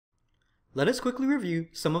Let us quickly review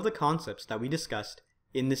some of the concepts that we discussed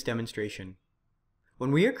in this demonstration.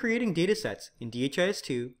 When we are creating datasets in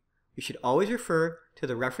DHIS2, we should always refer to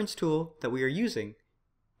the reference tool that we are using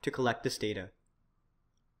to collect this data.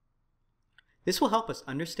 This will help us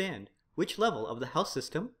understand which level of the health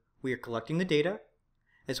system we are collecting the data,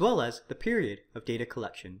 as well as the period of data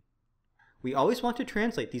collection. We always want to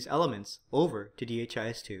translate these elements over to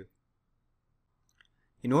DHIS2.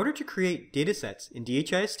 In order to create datasets in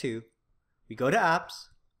DHIS2, we go to Apps,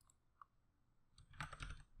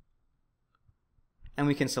 and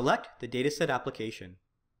we can select the dataset application.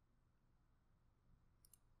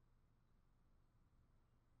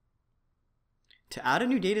 To add a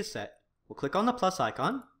new dataset, we'll click on the plus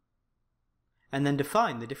icon, and then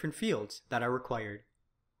define the different fields that are required.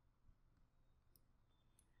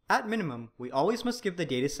 At minimum, we always must give the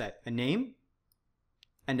dataset a name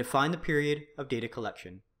and define the period of data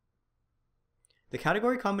collection. The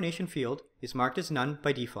category combination field is marked as none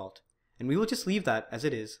by default, and we will just leave that as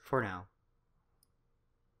it is for now.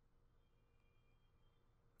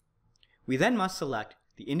 We then must select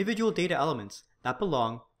the individual data elements that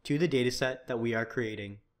belong to the dataset that we are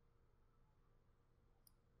creating.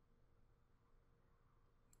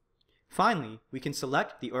 Finally, we can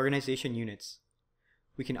select the organization units.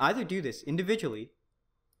 We can either do this individually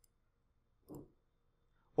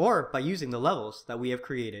or by using the levels that we have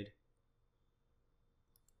created.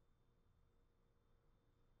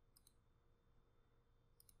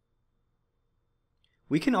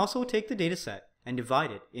 We can also take the dataset and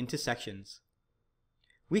divide it into sections.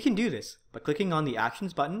 We can do this by clicking on the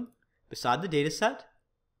Actions button beside the dataset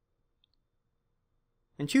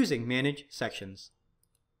and choosing Manage Sections.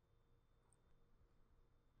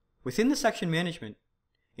 Within the section management,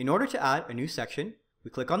 in order to add a new section,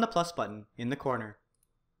 we click on the plus button in the corner.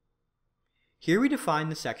 Here we define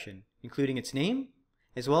the section, including its name,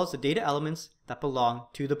 as well as the data elements that belong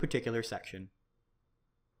to the particular section.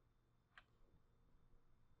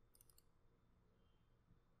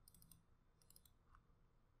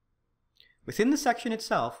 Within the section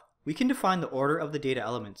itself, we can define the order of the data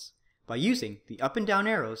elements by using the up and down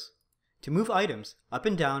arrows to move items up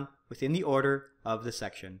and down within the order of the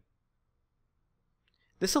section.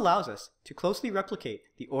 This allows us to closely replicate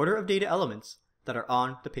the order of data elements that are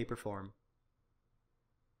on the paper form.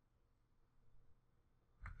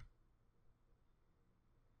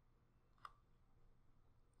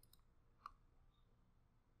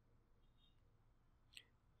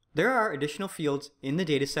 There are additional fields in the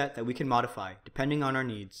dataset that we can modify depending on our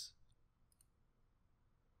needs.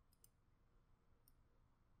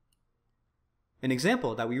 An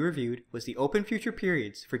example that we reviewed was the open future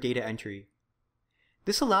periods for data entry.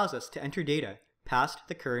 This allows us to enter data past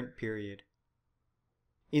the current period.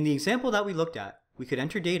 In the example that we looked at, we could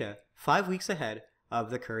enter data 5 weeks ahead of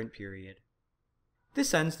the current period.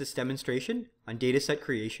 This ends this demonstration on dataset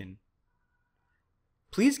creation.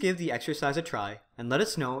 Please give the exercise a try and let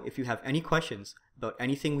us know if you have any questions about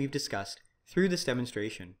anything we've discussed through this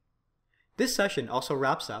demonstration. This session also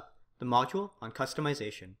wraps up the module on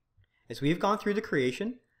customization, as we have gone through the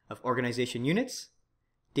creation of organization units,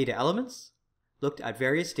 data elements, looked at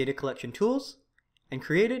various data collection tools, and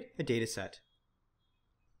created a dataset.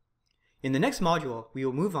 In the next module, we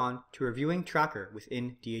will move on to reviewing Tracker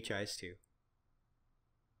within DHIS2.